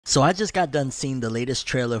So I just got done seeing the latest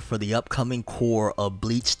trailer for the upcoming core of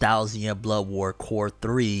Bleach 1000-Year Blood War Core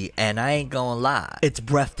 3, and I ain't gonna lie, it's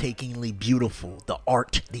breathtakingly beautiful. The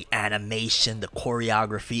art, the animation, the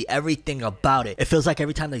choreography, everything about it. It feels like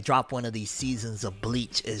every time they drop one of these seasons of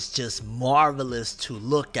Bleach is just marvelous to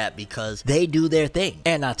look at because they do their thing.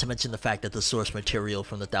 And not to mention the fact that the source material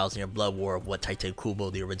from the 1000-Year Blood War of what Tite Kubo,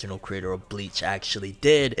 the original creator of Bleach, actually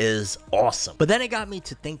did is awesome. But then it got me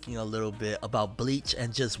to thinking a little bit about Bleach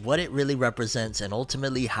and just what it really represents and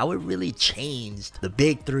ultimately how it really changed the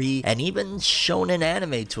big three and even shonen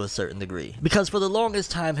anime to a certain degree. Because for the longest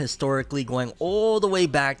time historically, going all the way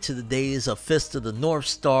back to the days of Fist of the North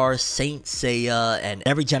Star, Saint Seiya, and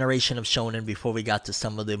every generation of shonen before we got to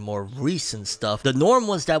some of the more recent stuff, the norm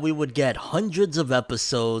was that we would get hundreds of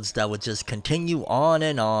episodes that would just continue on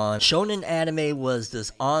and on. Shonen anime was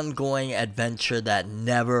this ongoing adventure that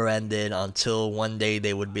never ended until one day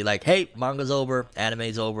they would be like, hey, manga's over,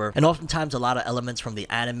 anime's over. And oftentimes a lot of elements from the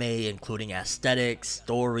anime, including aesthetics,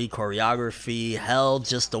 story, choreography, hell,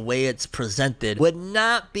 just the way it's presented, would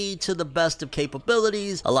not be to the best of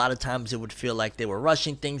capabilities. A lot of times it would feel like they were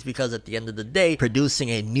rushing things because at the end of the day, producing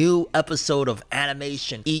a new episode of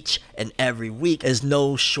animation each and every week is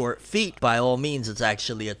no short feat. By all means, it's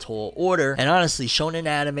actually a tall order. And honestly, shonen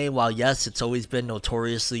anime, while yes, it's always been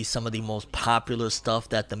notoriously some of the most popular stuff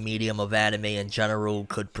that the medium of anime in general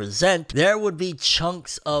could present, there would be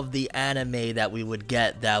chunks of the anime that we would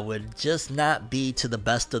get that would just not be to the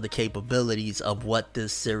best of the capabilities of what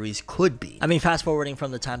this series could be. I mean, fast forwarding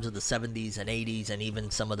from the times of the 70s and 80s and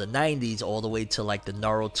even some of the 90s all the way to like the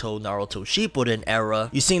Naruto Shippuden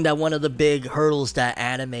era, you've seen that one of the big hurdles that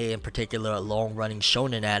anime, in particular long-running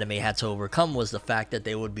shonen anime, had to overcome was the fact that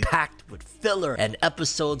they would be packed with filler and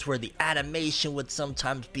episodes where the animation would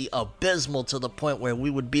sometimes be abysmal to the point where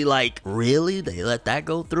we would be like, really? They let that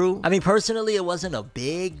go through? I mean, personally, it wasn't a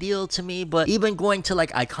big deal to me, but even going to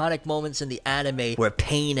like iconic moments in the anime where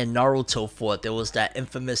Pain and Naruto fought, there was that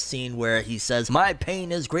infamous scene where he says, my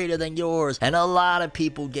pain is greater than yours, and a lot of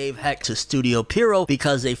people gave heck to Studio Pierrot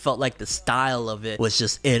because they felt like the style of it was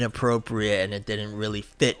just inappropriate and it didn't really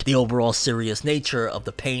fit the overall serious nature of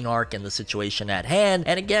the Pain arc and the situation at hand.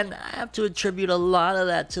 And again, I have to attribute a lot of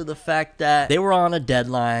that to the fact that they were on a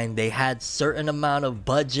deadline, they had certain amount of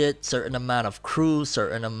budget, certain amount of crew,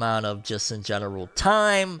 certain amount of just in general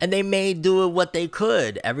time, and they made do it what they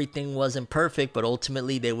could. Everything wasn't perfect, but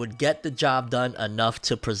ultimately they would get the job done enough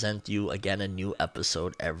to present you again a new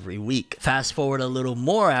episode every week. Fast forward a little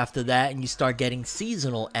more after that and you start getting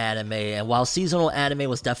seasonal anime, and while seasonal anime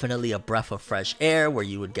was definitely a breath of fresh air where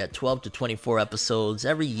you would get 12 to 24 episodes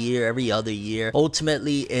every year, every other year,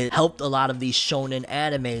 ultimately it helped a lot of these shonen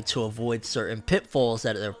anime to avoid certain pitfalls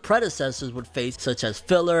that their predecessors would face, such as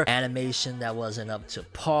filler, animation that wasn't up to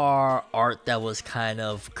par, art that was kind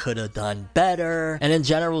of could have done better, and in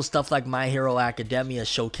general stuff like My Hero Academia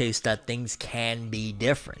showcased that things can be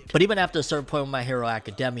different. But even after a certain point with My Hero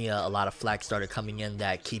Academia, a lot of flack started coming in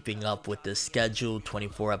that keeping up with this schedule,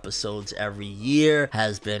 24 episodes every year,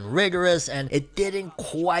 has been rigorous, and it didn't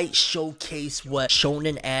quite showcase what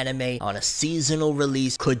shonen anime on a seasonal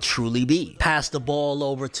release could truly be. Pass the ball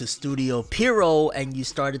over to Studio Pierrot and you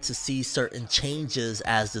started to see certain changes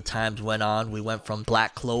as the times went on. We went from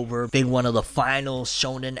Black Clover being one of the final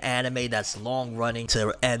shonen anime that's long running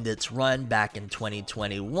to end its run back in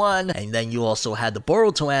 2021, and then you also had the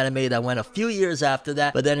Boruto anime that went a few years after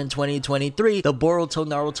that, but then in 2023 the Boruto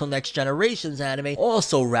Naruto Next Generations anime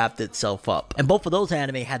also wrapped itself up, and both of those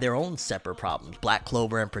anime had their own separate problems. Black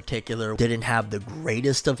Clover in particular didn't have the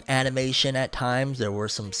greatest of animation at times. There were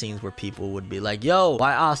some scenes where people would be like, yo,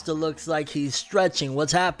 why Asta looks like he's stretching,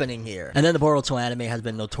 what's happening here? And then the Boruto anime has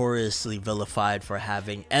been notoriously vilified for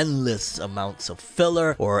having endless amounts of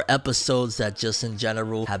filler or episodes that just in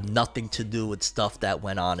general have nothing to do with stuff that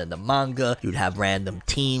went on in the manga. You'd have random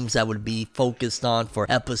teams that would be focused on for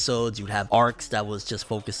episodes. You'd have arcs that was just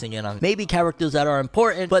focusing in on maybe characters that are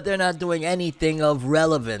important, but they're not doing anything of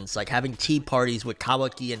relevance. Like having tea parties with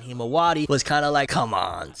Kawaki and Himawari was kind of like, come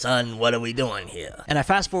on, son, what are we doing here? And I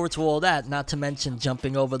fast forward to all that, not to mention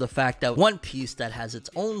jumping over the fact that One Piece that has its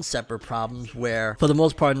own separate problems where, for the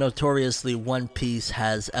most part, notoriously, One Piece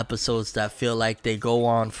has episodes that feel like they go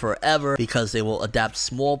on forever because they will adapt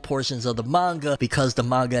small portions of the manga because the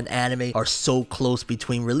manga and anime are so close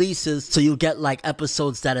between releases. So you get like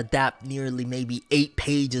episodes that adapt nearly maybe 8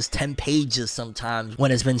 pages, 10 pages sometimes,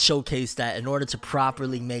 when it's been showcased that in order to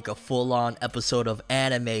properly make a full-on episode of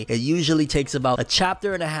anime, it usually takes about a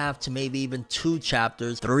chapter and a half to maybe even 2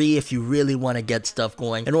 chapters, 3 if you really want to get stuff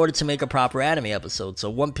going, in order to make a proper anime episode. So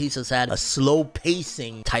One Piece has had a slow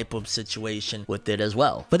pacing type of situation with it as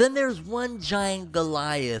well. But then there's one giant giant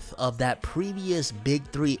Goliath of that previous big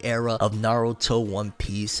three era of Naruto, One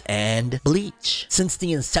Piece, and Bleach. Since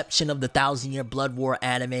the inception of the 1,000-Year Blood War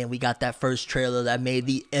anime, and we got that first trailer that made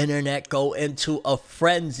the internet go into a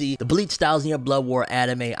frenzy, the Bleach 1,000-Year Blood War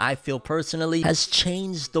anime, I feel personally, has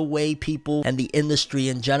changed the way people and the industry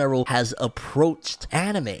in general has approached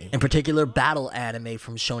anime, in particular battle anime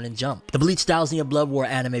from Shonen Jump. The Bleach 1,000-Year Blood War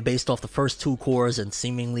anime, based off the first two cores and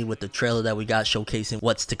seemingly with the trailer that we got showcasing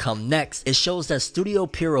what's to come next, it shows that Studio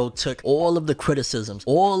Pierrot took all of the criticisms,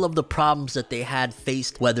 all of the problems that they had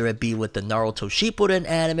faced, whether it be with the Naruto Shippuden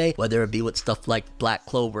anime, whether it be with stuff like Black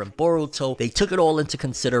Clover and Boruto. They took it all into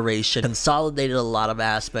consideration, consolidated a lot of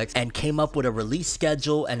aspects, and came up with a release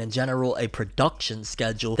schedule and in general a production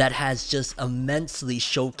schedule that has just immensely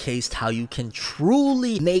showcased how you can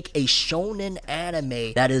truly make a shonen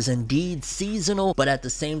anime that is indeed seasonal, but at the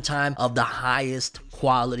same time of the highest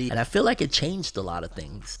quality. And I feel like it changed a lot of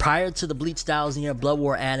things. Prior to the Bleach 1,000-Year Blood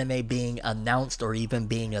War anime being announced or even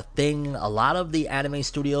being a thing, a lot of the anime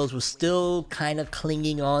studios were still kind of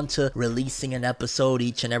clinging on to releasing an episode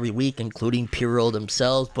each and every week, including Pierrot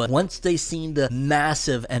themselves. But once they seen the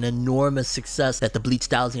massive and enormous success that the Bleach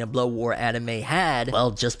 1,000-Year Blood War anime had,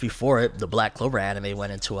 well, just before it, the Black Clover anime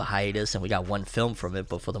went into a hiatus and we got one film from it,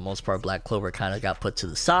 but for the most part, Black Clover kind of got put to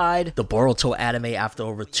the side. The Boruto anime, after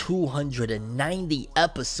over 290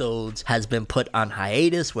 episodes, has been put on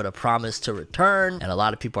hiatus with a promise to return, and a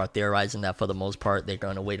lot of people are theorizing that for the most part they're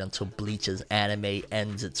going to wait until Bleach's anime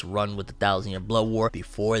ends its run with the 1,000-Year Blood War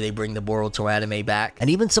before they bring the Boruto anime back. And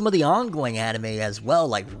even some of the ongoing anime as well,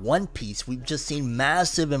 like One Piece, we've just seen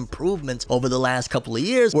massive improvements over the last couple of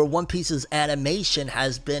years where One Piece's animation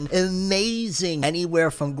has been amazing,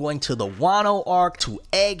 anywhere from going to the Wano arc to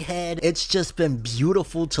Egghead. It's just been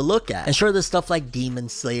beautiful to look at. And sure, there's stuff like Demon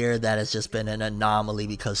Slayer that has just been an anomaly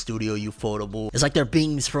because Studio Ufotable, it's like they're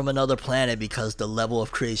beings from another planet because the level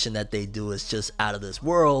of creation that they do is just out of this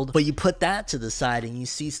world. But you put that to the side and you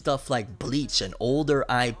see stuff like Bleach, an older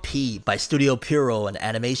IP by Studio Pierrot, an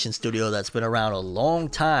animation studio that's been around a long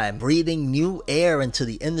time, breathing new air into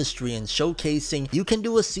the industry and showcasing you can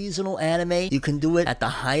do a seasonal anime, you can do it at the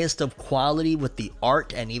highest of quality with the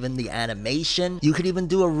art and even the animation. You could even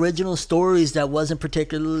do original stories that wasn't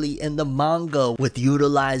particularly in the manga, with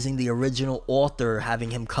utilizing the original author,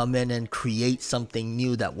 having him come in and create something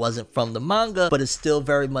new that wasn't from the manga, but it still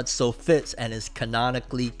very much so fits and is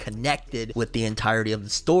canonically connected with the entirety of the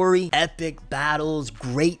story. Epic battles,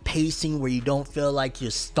 great pacing where you don't feel like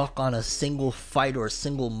you're stuck on a single fight or a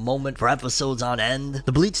single moment for episodes on end.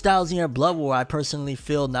 The Bleach 1,000-Year Blood War, I personally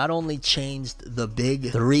feel, not only changed the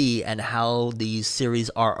big three and how these series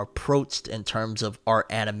are approached in terms of art,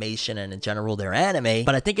 animation, and in general their anime,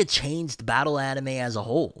 but I think it changed battle anime as a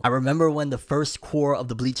whole. I remember when the first core of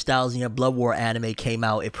the Bleach 1,000-Year Blood War anime came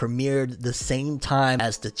out, it premiered the same time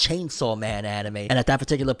as the Chainsaw Man anime, and at that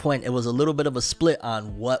particular point it was a little bit of a split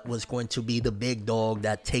on what was going to be the big dog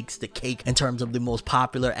that takes the cake in terms of the most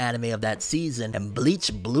popular anime of that season, and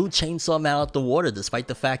Bleach blew Chainsaw Man out the water despite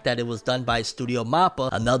the fact that it was done by Studio Mappa,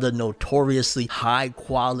 another notoriously high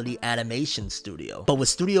quality animation studio. But what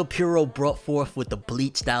Studio Pierrot brought forth with the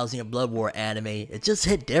Bleach 1,000-Year Blood War anime, it just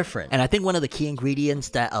hit different. And I think one of the key ingredients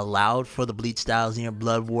that allowed for the Bleach 1,000-Year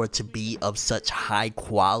Blood War to be of such high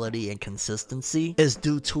quality and consistency is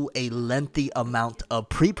due to a lengthy amount of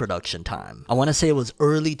pre-production time. I want to say it was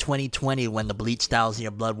early 2020 when the Bleach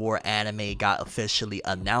 1,000-Year Blood War anime got officially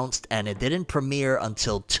announced, and it didn't premiere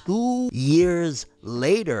until 2 years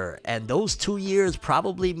later, and those 2 years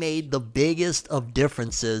probably made the biggest of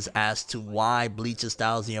differences as to why Bleach's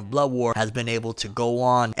 1,000-Year Blood War has been able to go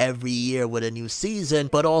on every year with a new season,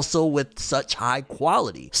 but also with such high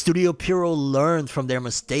quality. Studio Pierrot learned from their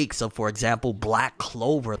mistakes of, for example, Black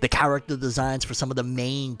Clover, the character designs for some of the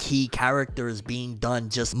main key characters being done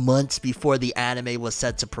just months before the anime was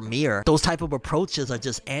set to premiere. Those type of approaches are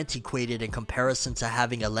just antiquated in comparison to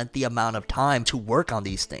having a lengthy amount of time to work on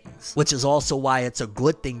these things, which is also why it's a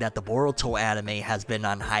good thing that the Boruto anime has been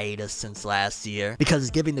on hiatus since last year, because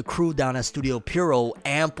it's giving the crew down at Studio Pierrot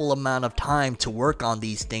ample amount of time to work on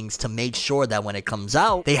these things to make sure that when it comes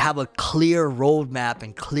out, they have a clear roadmap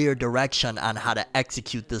and clear direction on how to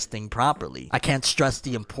execute this thing properly. I can't stress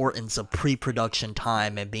the importance of pre-production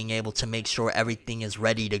time and being able to make sure everything is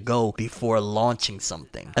ready to go before launching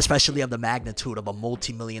something, especially of the magnitude of a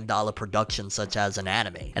multi-million-dollar production such as an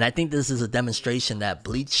anime. And I think this is a demonstration that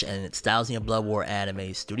Bleach and its 1,000-Year Blood War more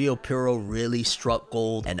anime. Studio Pierrot really struck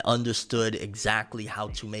gold and understood exactly how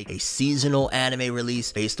to make a seasonal anime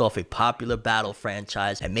release based off a popular battle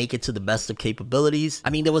franchise and make it to the best of capabilities. I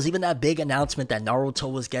mean, there was even that big announcement that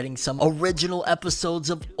Naruto was getting some original episodes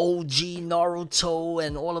of OG Naruto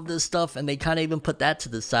and all of this stuff, and they kind of even put that to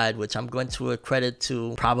the side, which I'm going to credit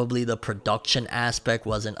to probably the production aspect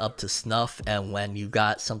wasn't up to snuff. And when you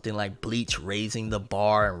got something like Bleach raising the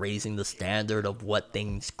bar and raising the standard of what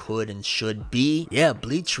things could and should be, yeah,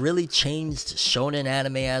 Bleach really changed shonen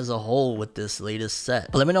anime as a whole with this latest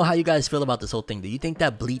set. But let me know how you guys feel about this whole thing. Do you think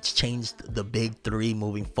that Bleach changed the big three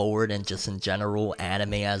moving forward and just in general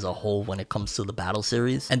anime as a whole when it comes to the battle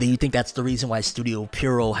series? And do you think that's the reason why Studio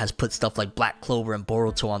Pierrot has put stuff like Black Clover and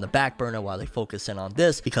Boruto on the back burner while they focus in on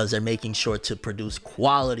this, because they're making sure to produce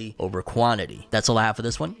quality over quantity? That's all I have for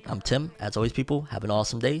this one. I'm Tim. As always, people, have an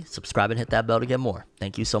awesome day. Subscribe and hit that bell to get more.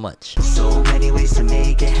 Thank you so much. So many ways to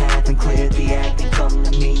make it happen. Quit the acting, come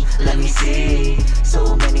to me, let me see.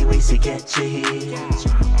 So many ways to get you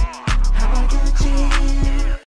here.